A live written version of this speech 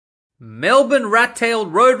Melbourne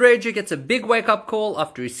rat-tailed road rager gets a big wake-up call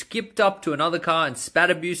after he skipped up to another car and spat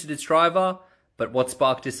abuse at its driver, but what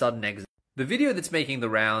sparked his sudden exit? The video that's making the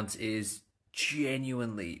rounds is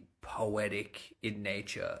genuinely poetic in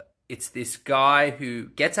nature. It's this guy who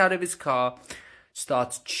gets out of his car,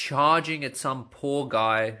 starts charging at some poor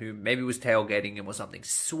guy who maybe was tailgating him or something,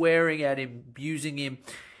 swearing at him, abusing him,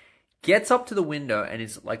 gets up to the window and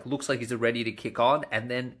is like, looks like he's ready to kick on, and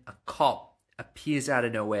then a cop appears out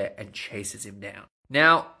of nowhere and chases him down.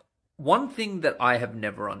 Now, one thing that I have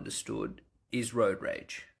never understood is road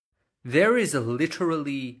rage. There is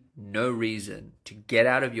literally no reason to get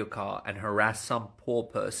out of your car and harass some poor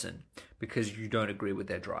person because you don't agree with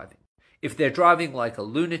their driving. If they're driving like a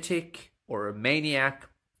lunatic or a maniac,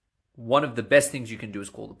 one of the best things you can do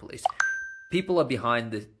is call the police. People are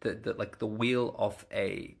behind the wheel of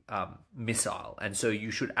a missile, and so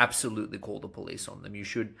you should absolutely call the police on them. You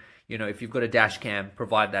should, if you've got a dash cam,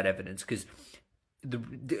 provide that evidence, because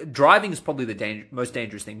driving is probably the most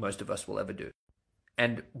dangerous thing most of us will ever do.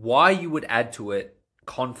 And why you would add to it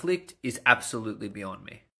conflict is absolutely beyond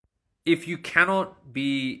me. If you cannot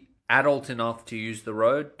be adult enough to use the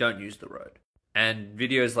road, don't use the road. And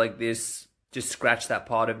videos like this just scratch that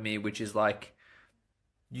part of me, which is like,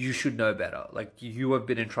 you should know better. Like, you have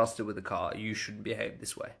been entrusted with a car. You shouldn't behave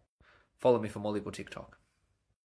this way. Follow me for more legal TikTok.